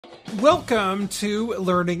Welcome to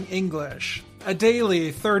Learning English, a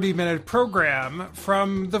daily 30-minute program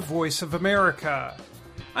from the Voice of America.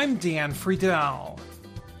 I'm Dan Friedel.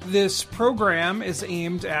 This program is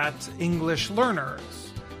aimed at English learners,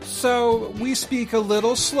 so we speak a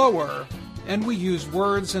little slower and we use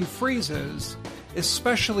words and phrases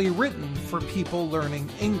especially written for people learning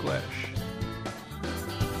English.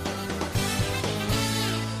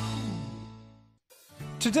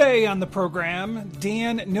 Today on the program,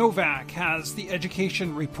 Dan Novak has the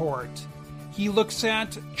Education Report. He looks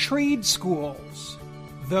at trade schools,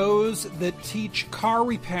 those that teach car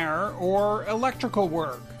repair or electrical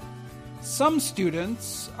work. Some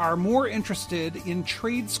students are more interested in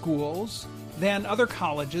trade schools than other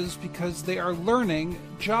colleges because they are learning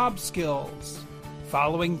job skills.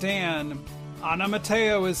 Following Dan, Ana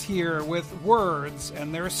Mateo is here with words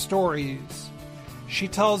and their stories. She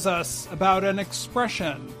tells us about an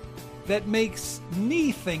expression that makes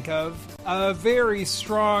me think of a very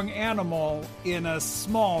strong animal in a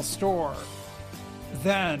small store.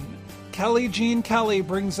 Then, Kelly Jean Kelly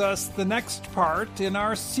brings us the next part in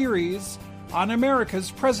our series on America's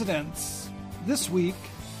presidents. This week,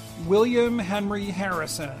 William Henry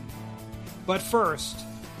Harrison. But first,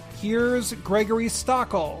 here's Gregory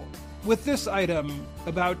Stockel with this item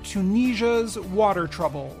about Tunisia's water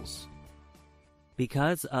troubles.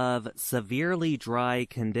 Because of severely dry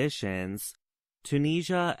conditions,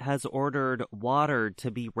 Tunisia has ordered water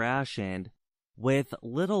to be rationed with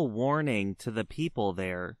little warning to the people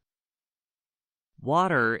there.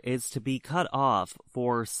 Water is to be cut off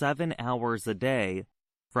for 7 hours a day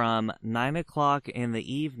from 9 o'clock in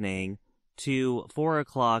the evening to 4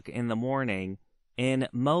 o'clock in the morning in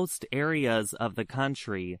most areas of the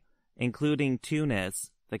country, including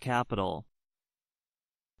Tunis, the capital.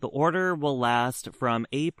 The order will last from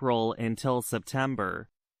April until September.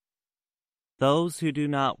 Those who do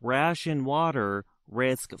not ration water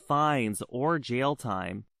risk fines or jail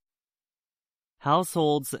time.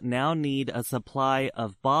 Households now need a supply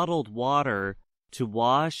of bottled water to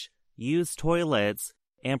wash, use toilets,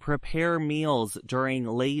 and prepare meals during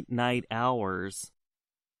late-night hours.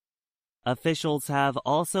 Officials have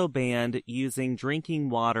also banned using drinking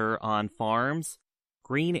water on farms,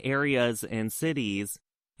 green areas in cities,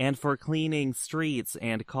 and for cleaning streets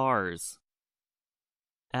and cars.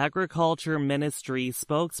 Agriculture Ministry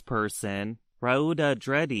spokesperson Rauda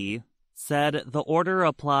Dredi said the order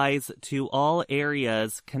applies to all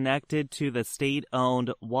areas connected to the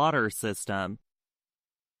state-owned water system.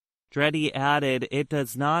 Dredi added it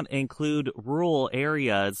does not include rural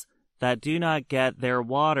areas that do not get their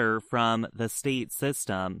water from the state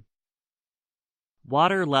system.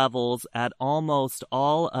 Water levels at almost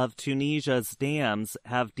all of Tunisia's dams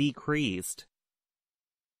have decreased.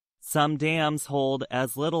 Some dams hold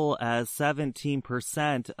as little as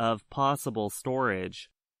 17% of possible storage.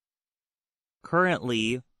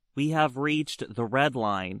 Currently, we have reached the red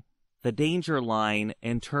line, the danger line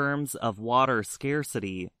in terms of water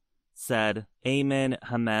scarcity, said Ayman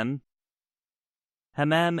Hamem.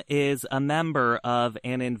 Hamem is a member of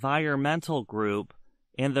an environmental group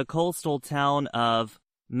in the coastal town of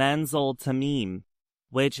Menzil Tamim,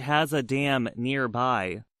 which has a dam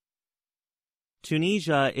nearby.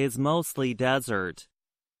 Tunisia is mostly desert.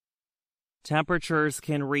 Temperatures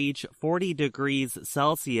can reach 40 degrees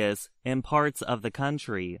Celsius in parts of the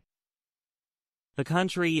country. The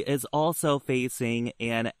country is also facing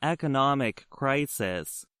an economic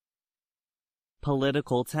crisis.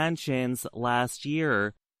 Political tensions last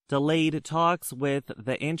year delayed talks with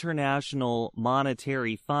the International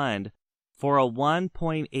Monetary Fund for a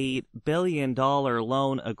 $1.8 billion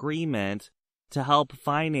loan agreement to help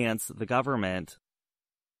finance the government.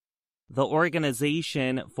 The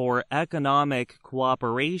Organization for Economic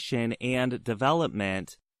Cooperation and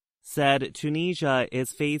Development said Tunisia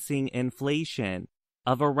is facing inflation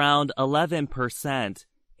of around 11%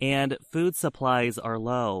 and food supplies are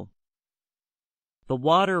low. The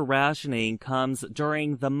water rationing comes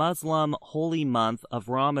during the Muslim holy month of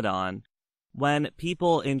Ramadan, when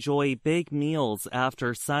people enjoy big meals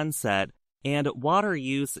after sunset and water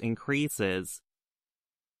use increases.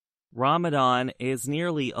 Ramadan is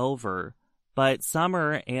nearly over, but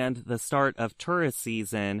summer and the start of tourist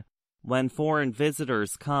season, when foreign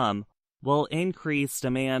visitors come, will increase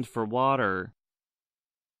demand for water.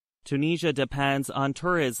 Tunisia depends on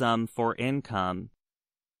tourism for income.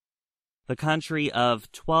 The country of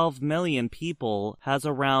 12 million people has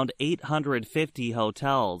around 850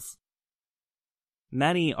 hotels.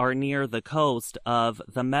 Many are near the coast of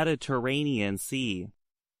the Mediterranean Sea.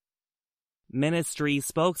 Ministry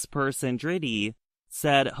spokesperson Dridi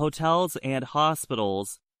said hotels and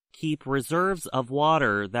hospitals keep reserves of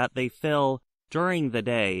water that they fill during the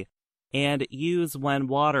day and use when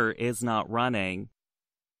water is not running.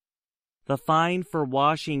 The fine for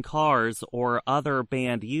washing cars or other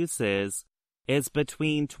banned uses is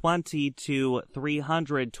between $20 to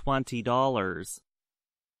 $320.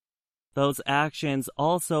 Those actions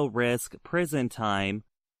also risk prison time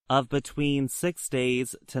of between 6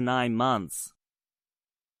 days to 9 months.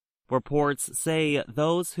 Reports say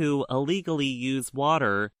those who illegally use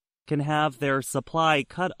water can have their supply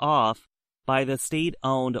cut off by the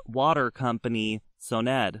state-owned water company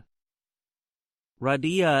Soned.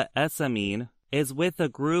 Radia Essamin is with a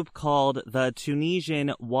group called the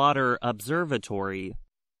Tunisian Water Observatory.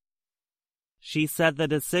 She said the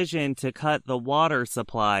decision to cut the water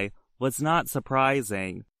supply was not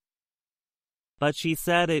surprising, but she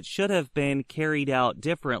said it should have been carried out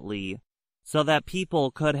differently so that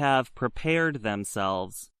people could have prepared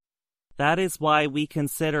themselves. That is why we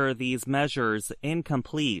consider these measures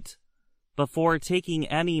incomplete. Before taking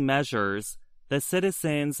any measures, the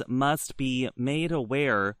citizens must be made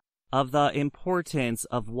aware of the importance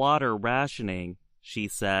of water rationing, she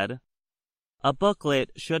said. A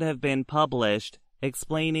booklet should have been published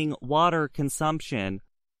explaining water consumption,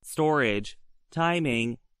 storage,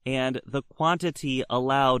 timing, and the quantity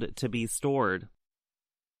allowed to be stored.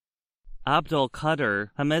 Abdul Qadir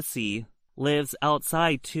Hamisi lives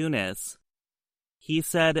outside Tunis. He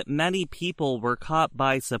said many people were caught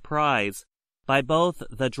by surprise by both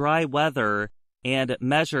the dry weather and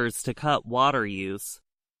measures to cut water use.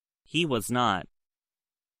 He was not.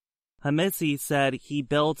 Hamisi said he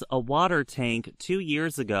built a water tank 2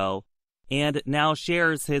 years ago and now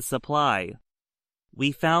shares his supply.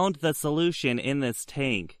 We found the solution in this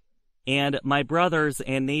tank, and my brothers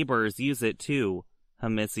and neighbors use it too,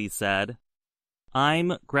 Hamisi said.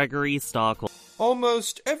 I'm Gregory Stockel.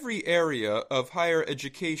 Almost every area of higher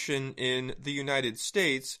education in the United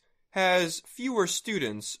States has fewer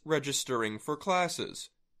students registering for classes,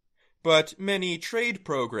 but many trade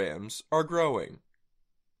programs are growing.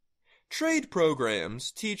 Trade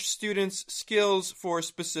programs teach students skills for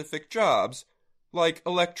specific jobs, like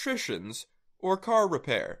electricians or car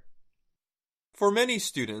repair. For many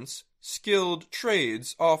students, skilled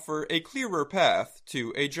trades offer a clearer path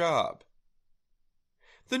to a job.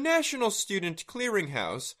 The National Student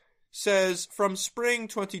Clearinghouse says from spring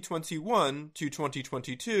 2021 to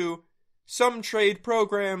 2022, some trade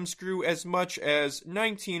programs grew as much as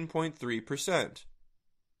 19.3%.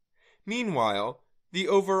 Meanwhile, the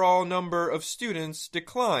overall number of students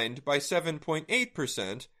declined by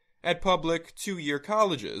 7.8% at public 2-year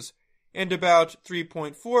colleges and about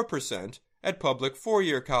 3.4% at public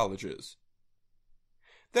 4-year colleges.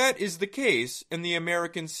 That is the case in the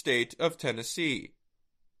American state of Tennessee.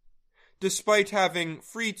 Despite having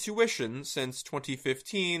free tuition since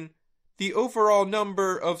 2015, the overall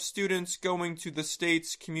number of students going to the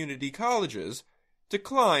state's community colleges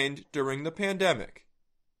declined during the pandemic.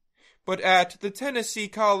 But at the Tennessee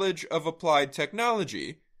College of Applied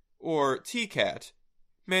Technology, or TCAT,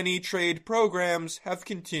 many trade programs have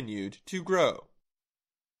continued to grow.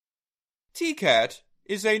 TCAT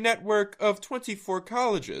is a network of 24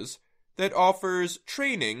 colleges that offers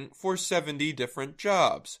training for 70 different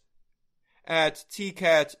jobs. At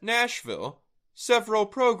TCAT Nashville, several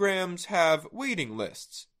programs have waiting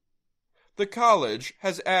lists. The college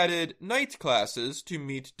has added night classes to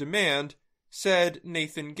meet demand, said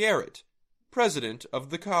Nathan Garrett, president of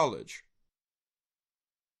the college.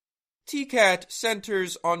 TCAT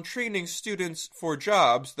centers on training students for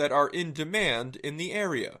jobs that are in demand in the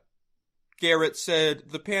area. Garrett said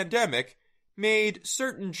the pandemic made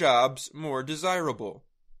certain jobs more desirable.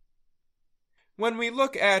 When we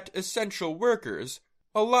look at essential workers,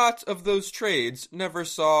 a lot of those trades never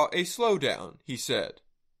saw a slowdown, he said.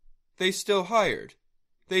 They still hired.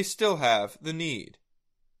 They still have the need.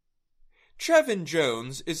 Trevin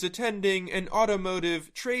Jones is attending an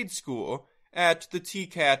automotive trade school at the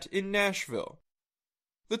TCAT in Nashville.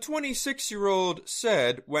 The 26-year-old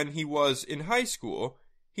said when he was in high school,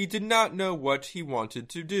 he did not know what he wanted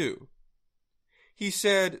to do. He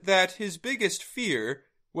said that his biggest fear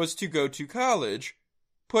was to go to college,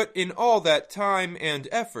 put in all that time and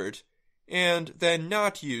effort, and then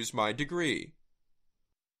not use my degree.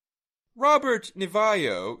 Robert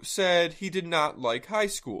Nivayo said he did not like high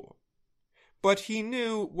school, but he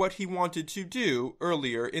knew what he wanted to do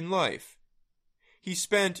earlier in life. He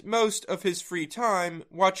spent most of his free time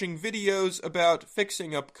watching videos about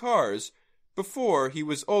fixing up cars before he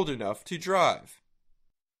was old enough to drive.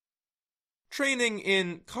 Training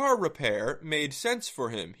in car repair made sense for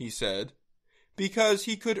him, he said, because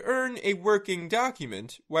he could earn a working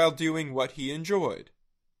document while doing what he enjoyed.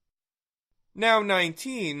 Now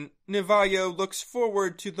 19, Nivayo looks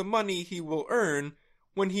forward to the money he will earn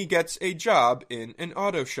when he gets a job in an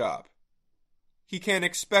auto shop. He can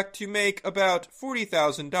expect to make about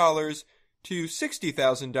 $40,000 to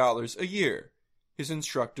 $60,000 a year, his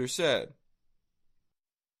instructor said.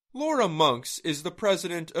 Laura Monks is the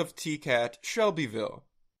president of TCAT Shelbyville.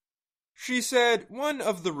 She said one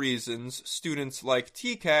of the reasons students like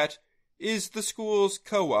TCAT is the school's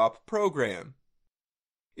co-op program.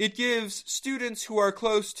 It gives students who are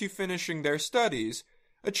close to finishing their studies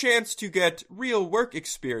a chance to get real work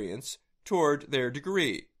experience toward their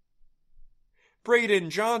degree. Braden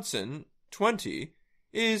Johnson, 20,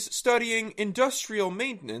 is studying industrial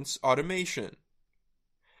maintenance automation.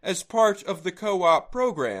 As part of the co-op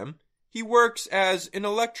program, he works as an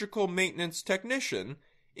electrical maintenance technician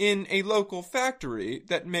in a local factory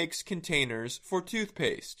that makes containers for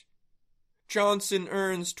toothpaste. Johnson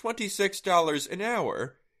earns $26 an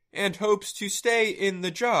hour and hopes to stay in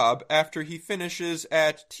the job after he finishes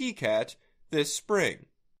at TCAT this spring.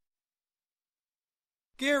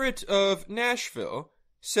 Garrett of Nashville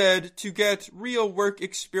said to get real work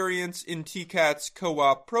experience in TCAT's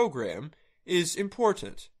co-op program is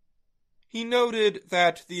important. He noted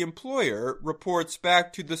that the employer reports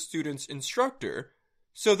back to the student's instructor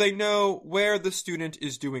so they know where the student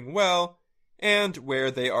is doing well and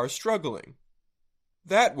where they are struggling.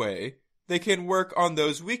 That way, they can work on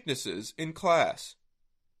those weaknesses in class.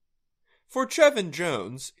 For Chevin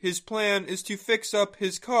Jones, his plan is to fix up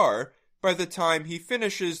his car by the time he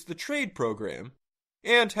finishes the trade program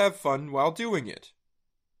and have fun while doing it.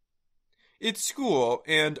 It's school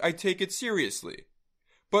and I take it seriously.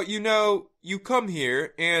 But you come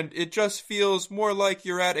here and it just feels more like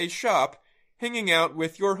you're at a shop hanging out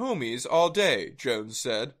with your homies all day, Jones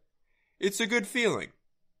said. It's a good feeling.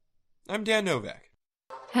 I'm Dan Novak.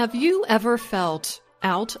 Have you ever felt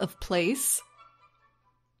out of place?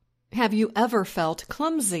 Have you ever felt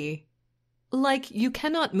clumsy? Like you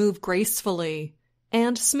cannot move gracefully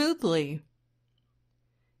and smoothly?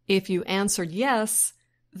 If you answered yes,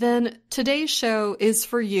 then today's show is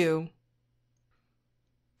for you.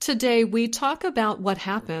 Today we talk about what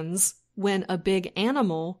happens when a big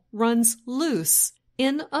animal runs loose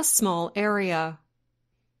in a small area.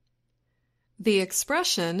 The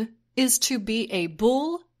expression is to be a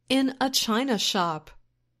bull in a china shop.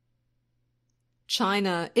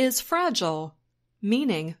 China is fragile,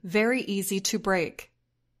 meaning very easy to break.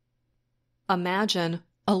 Imagine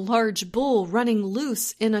a large bull running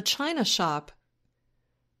loose in a china shop.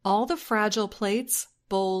 All the fragile plates,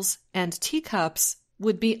 bowls, and teacups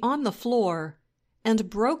would be on the floor and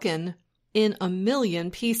broken in a million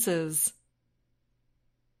pieces.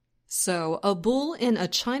 So, a bull in a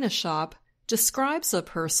china shop describes a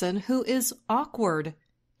person who is awkward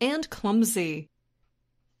and clumsy.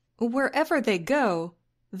 Wherever they go,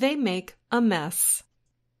 they make a mess.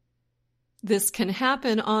 This can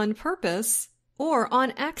happen on purpose or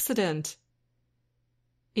on accident.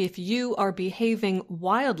 If you are behaving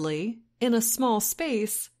wildly in a small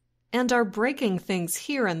space and are breaking things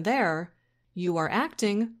here and there, you are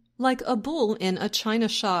acting like a bull in a china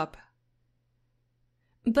shop.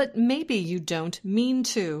 But maybe you don't mean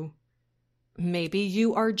to. Maybe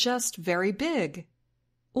you are just very big,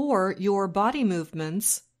 or your body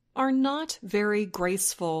movements are not very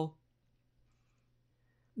graceful.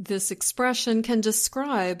 This expression can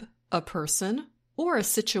describe a person or a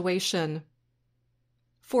situation.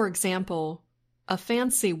 For example, a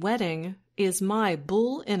fancy wedding is my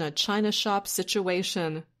bull in a china shop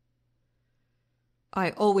situation.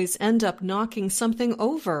 I always end up knocking something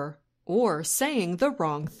over or saying the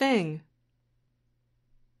wrong thing.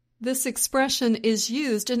 This expression is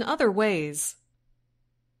used in other ways.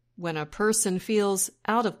 When a person feels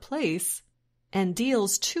out of place and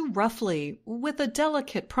deals too roughly with a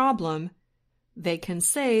delicate problem, they can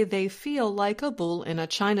say they feel like a bull in a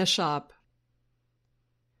china shop.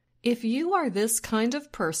 If you are this kind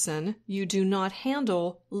of person, you do not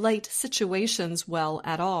handle light situations well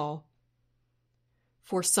at all.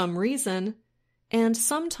 For some reason, and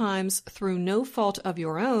sometimes through no fault of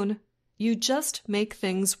your own, you just make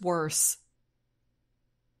things worse.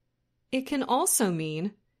 It can also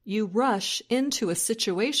mean you rush into a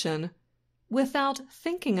situation without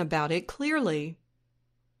thinking about it clearly.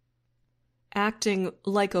 Acting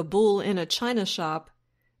like a bull in a china shop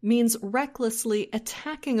means recklessly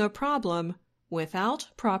attacking a problem without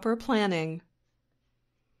proper planning.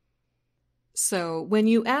 So, when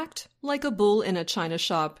you act like a bull in a china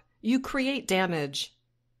shop, you create damage.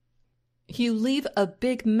 You leave a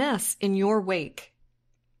big mess in your wake.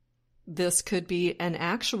 This could be an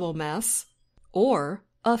actual mess or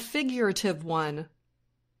a figurative one.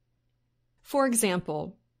 For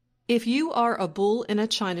example, if you are a bull in a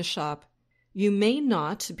china shop, you may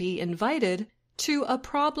not be invited to a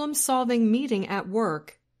problem-solving meeting at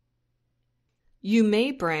work. You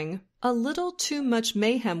may bring a little too much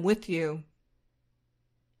mayhem with you.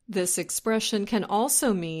 This expression can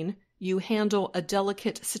also mean you handle a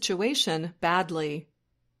delicate situation badly.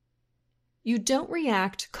 You don't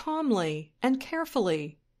react calmly and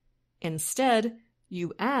carefully. Instead,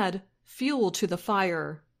 you add fuel to the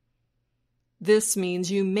fire. This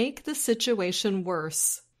means you make the situation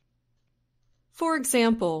worse. For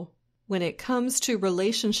example, when it comes to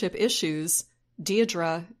relationship issues,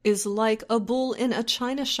 Deirdre is like a bull in a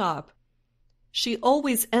china shop. She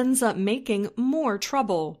always ends up making more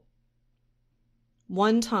trouble.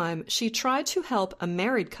 One time, she tried to help a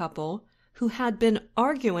married couple who had been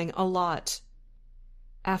arguing a lot.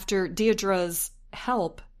 After Deirdre's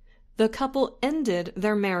help, the couple ended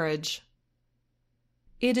their marriage.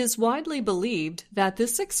 It is widely believed that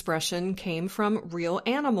this expression came from real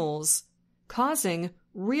animals, causing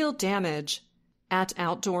real damage at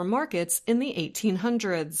outdoor markets in the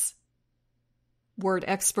 1800s. Word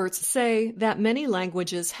experts say that many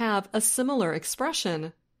languages have a similar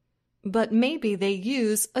expression, but maybe they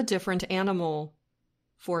use a different animal.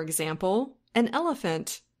 For example, an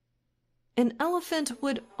elephant. An elephant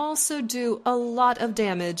would also do a lot of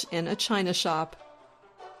damage in a china shop.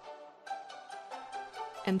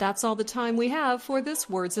 And that's all the time we have for this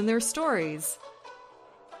Words and Their Stories.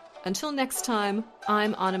 Until next time,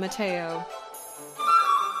 I'm Anna Mateo.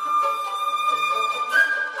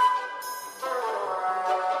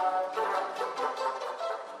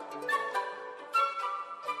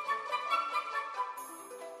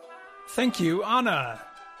 Thank you, Anna.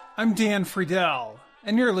 I'm Dan Friedel,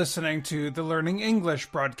 and you're listening to the Learning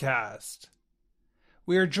English broadcast.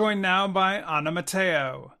 We are joined now by Anna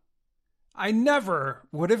Mateo. I never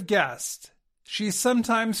would have guessed she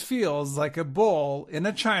sometimes feels like a bull in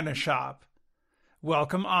a china shop.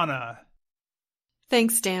 Welcome, Anna.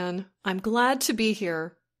 Thanks, Dan. I'm glad to be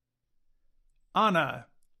here. Anna,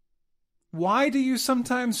 why do you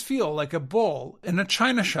sometimes feel like a bull in a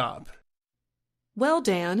china shop? Well,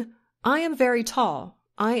 Dan, I am very tall.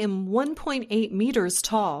 I am 1.8 meters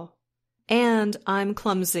tall. And I'm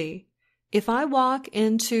clumsy. If I walk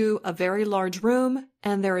into a very large room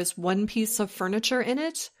and there is one piece of furniture in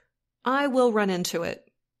it, I will run into it.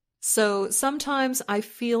 So sometimes I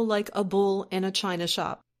feel like a bull in a china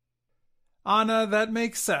shop. Anna, that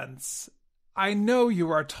makes sense. I know you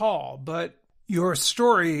are tall, but your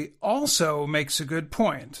story also makes a good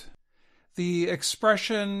point. The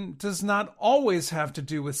expression does not always have to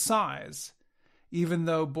do with size, even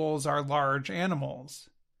though bulls are large animals.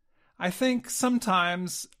 I think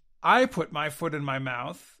sometimes I put my foot in my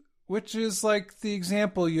mouth, which is like the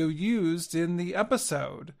example you used in the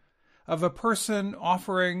episode of a person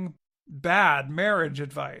offering bad marriage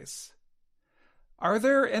advice. Are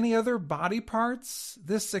there any other body parts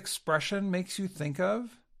this expression makes you think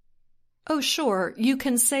of? Oh, sure. You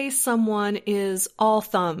can say someone is all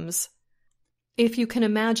thumbs. If you can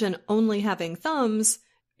imagine only having thumbs,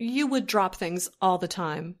 you would drop things all the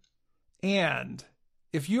time. And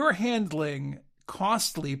if you're handling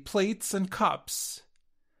costly plates and cups,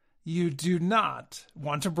 you do not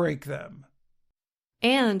want to break them.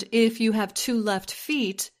 And if you have two left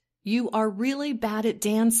feet, you are really bad at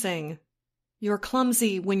dancing. You're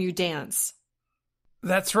clumsy when you dance.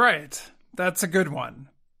 That's right. That's a good one.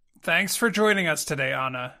 Thanks for joining us today,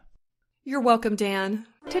 Anna. You're welcome, Dan.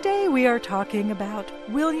 Today we are talking about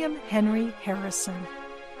William Henry Harrison.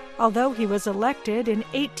 Although he was elected in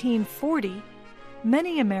 1840,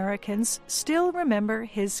 many Americans still remember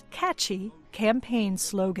his catchy campaign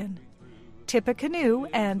slogan, Tippecanoe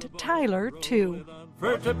and Tyler too.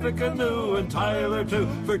 For Tippecanoe and Tyler too,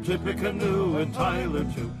 for Tippecanoe and Tyler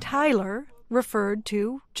too. Tyler referred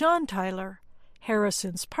to John Tyler,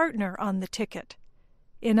 Harrison's partner on the ticket.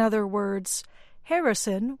 In other words,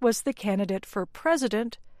 Harrison was the candidate for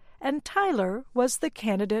president and Tyler was the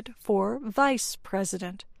candidate for vice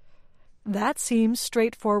president. That seems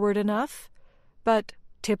straightforward enough, but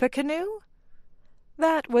Tippecanoe?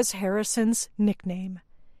 That was Harrison's nickname.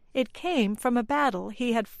 It came from a battle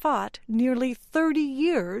he had fought nearly 30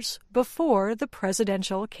 years before the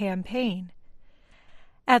presidential campaign.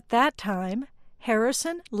 At that time,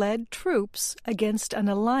 Harrison led troops against an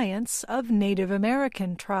alliance of Native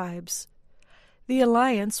American tribes. The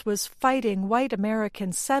alliance was fighting white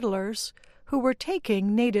American settlers who were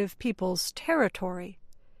taking Native people's territory.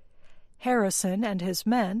 Harrison and his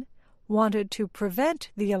men wanted to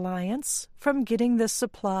prevent the alliance from getting the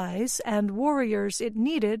supplies and warriors it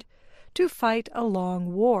needed to fight a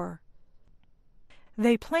long war.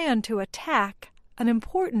 They planned to attack an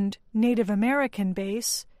important Native American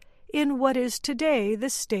base in what is today the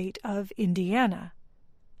state of Indiana.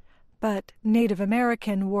 But Native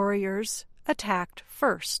American warriors attacked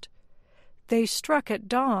first. They struck at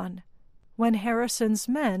dawn, when Harrison's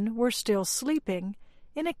men were still sleeping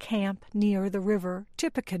in a camp near the river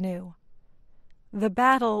Tippecanoe. The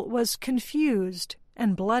battle was confused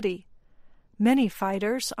and bloody. Many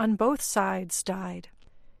fighters on both sides died.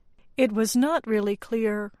 It was not really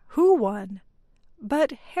clear who won,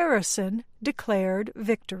 but Harrison declared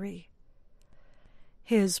victory.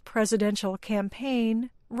 His presidential campaign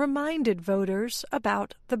reminded voters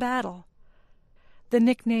about the battle. The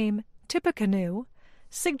nickname Tippecanoe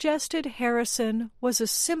suggested Harrison was a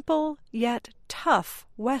simple yet tough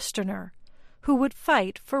Westerner who would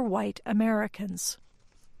fight for white Americans.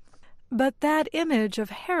 But that image of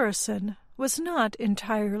Harrison was not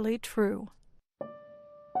entirely true.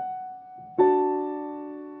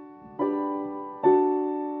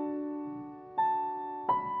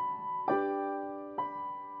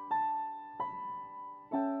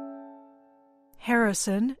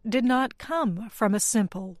 Harrison did not come from a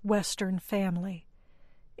simple Western family.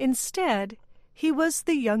 Instead, he was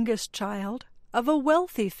the youngest child of a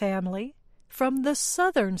wealthy family from the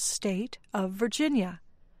southern state of Virginia.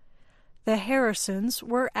 The Harrisons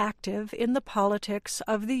were active in the politics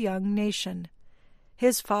of the young nation.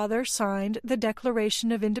 His father signed the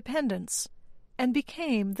Declaration of Independence and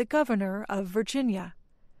became the governor of Virginia.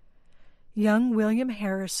 Young William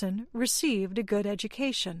Harrison received a good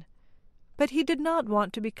education, but he did not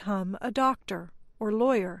want to become a doctor or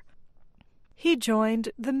lawyer. He joined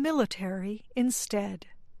the military instead.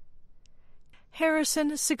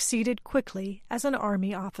 Harrison succeeded quickly as an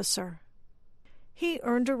army officer. He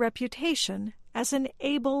earned a reputation as an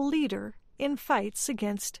able leader in fights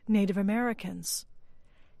against Native Americans.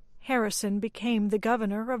 Harrison became the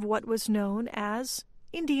governor of what was known as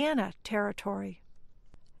Indiana Territory.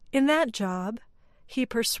 In that job, he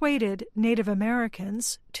persuaded Native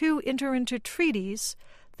Americans to enter into treaties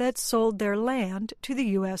that sold their land to the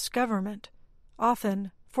U.S. government,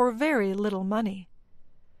 often for very little money.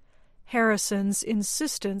 Harrison's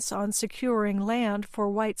insistence on securing land for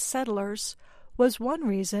white settlers was one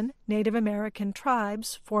reason Native American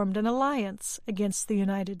tribes formed an alliance against the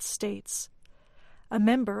United States. A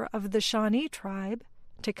member of the Shawnee tribe,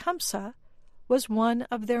 Tecumseh, was one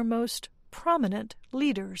of their most prominent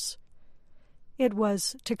leaders. It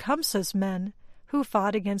was Tecumseh's men who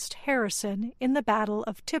fought against Harrison in the Battle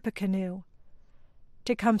of Tippecanoe.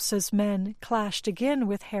 Tecumseh's men clashed again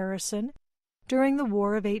with Harrison during the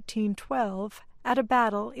War of 1812 at a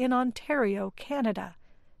battle in Ontario, Canada,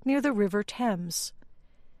 near the River Thames.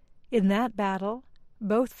 In that battle,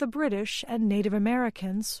 both the British and Native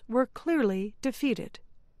Americans were clearly defeated.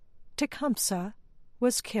 Tecumseh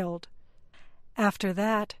was killed. After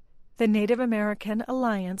that, the Native American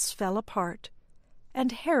alliance fell apart,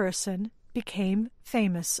 and Harrison became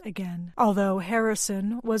famous again. Although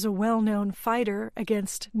Harrison was a well-known fighter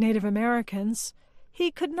against Native Americans, he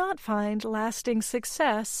could not find lasting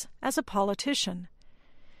success as a politician.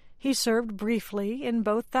 He served briefly in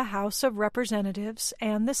both the House of Representatives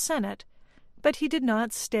and the Senate, but he did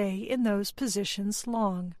not stay in those positions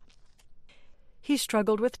long. He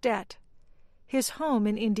struggled with debt. His home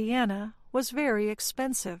in Indiana was very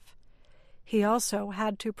expensive. He also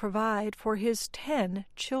had to provide for his 10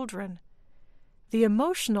 children. The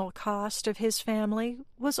emotional cost of his family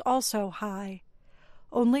was also high.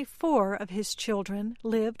 Only 4 of his children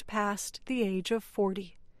lived past the age of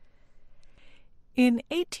 40. In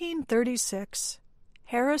 1836,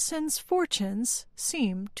 Harrison's fortunes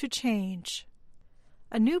seemed to change.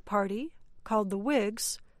 A new party, called the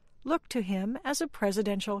Whigs, looked to him as a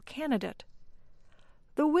presidential candidate.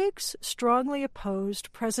 The Whigs strongly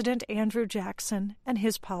opposed President Andrew Jackson and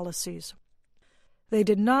his policies. They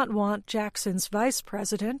did not want Jackson's vice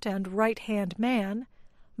president and right-hand man,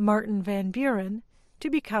 Martin Van Buren, to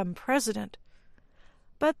become president,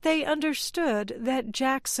 but they understood that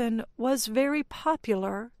Jackson was very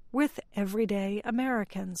popular with everyday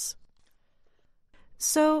Americans.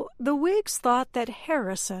 So the Whigs thought that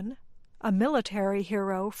Harrison, a military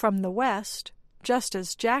hero from the West, just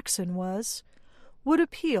as Jackson was, would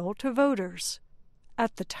appeal to voters.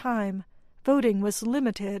 At the time, voting was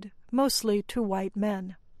limited mostly to white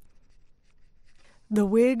men. The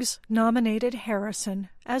Whigs nominated Harrison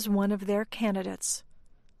as one of their candidates.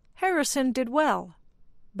 Harrison did well,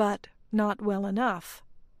 but not well enough.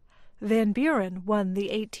 Van Buren won the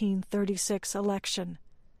 1836 election,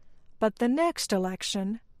 but the next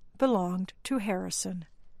election belonged to Harrison.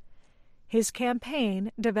 His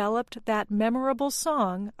campaign developed that memorable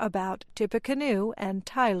song about Tippecanoe and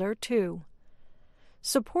Tyler, too.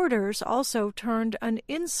 Supporters also turned an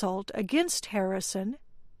insult against Harrison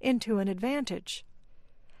into an advantage.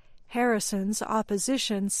 Harrison's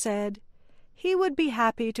opposition said he would be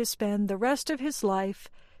happy to spend the rest of his life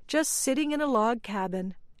just sitting in a log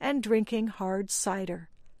cabin and drinking hard cider,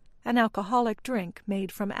 an alcoholic drink made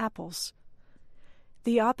from apples.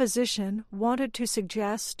 The opposition wanted to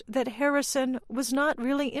suggest that Harrison was not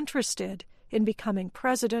really interested in becoming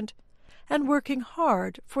president and working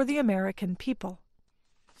hard for the American people.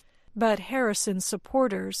 But Harrison's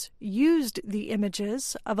supporters used the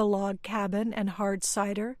images of a log cabin and hard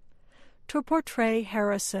cider to portray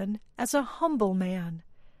Harrison as a humble man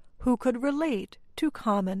who could relate to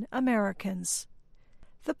common Americans.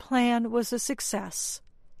 The plan was a success.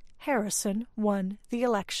 Harrison won the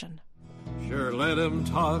election. Sure, let 'em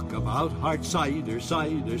talk about hard cider,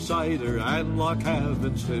 cider, cider, and log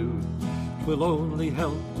cabins too. 'Twill only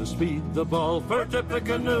help to speed the ball for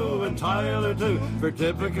Tippecanoe and Tyler too, for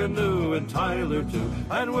Tippecanoe and Tyler too.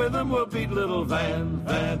 And with 'em we'll beat little Van,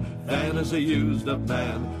 Van is a used-up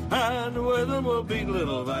man. And with 'em we'll beat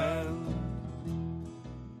little Van.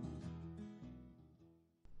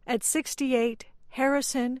 At 68,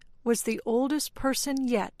 Harrison was the oldest person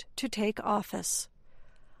yet to take office.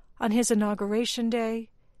 On his inauguration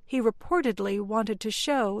day, he reportedly wanted to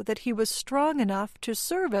show that he was strong enough to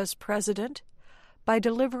serve as president by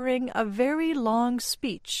delivering a very long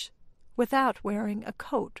speech without wearing a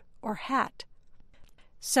coat or hat.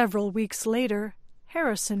 Several weeks later,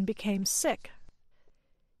 Harrison became sick.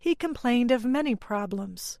 He complained of many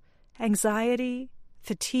problems: anxiety,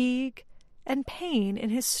 fatigue, and pain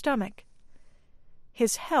in his stomach.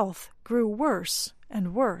 His health grew worse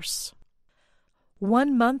and worse.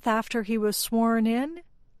 1 month after he was sworn in,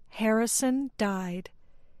 Harrison died.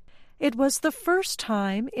 It was the first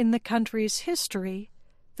time in the country's history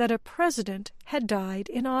that a president had died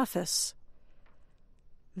in office.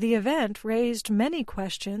 The event raised many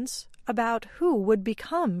questions about who would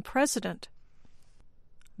become president.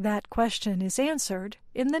 That question is answered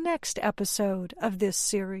in the next episode of this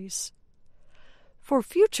series. For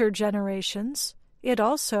future generations, it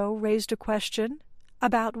also raised a question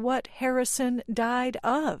about what Harrison died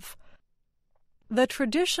of. The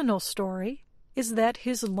traditional story is that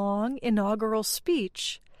his long inaugural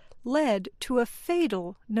speech led to a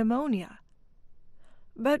fatal pneumonia.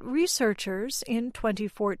 But researchers in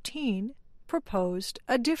 2014 proposed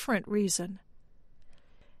a different reason.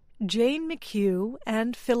 Jane McHugh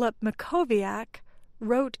and Philip Mackowiak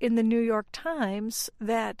wrote in the New York Times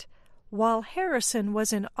that while Harrison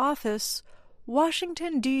was in office,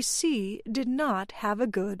 Washington, D.C. did not have a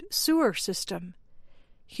good sewer system.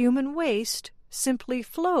 Human waste simply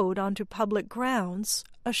flowed onto public grounds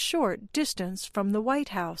a short distance from the White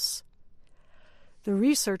House. The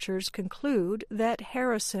researchers conclude that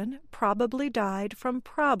Harrison probably died from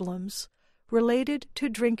problems related to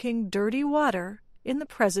drinking dirty water in the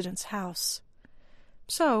president's house.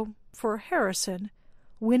 So, for Harrison,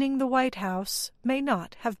 winning the White House may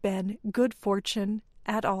not have been good fortune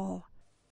at all.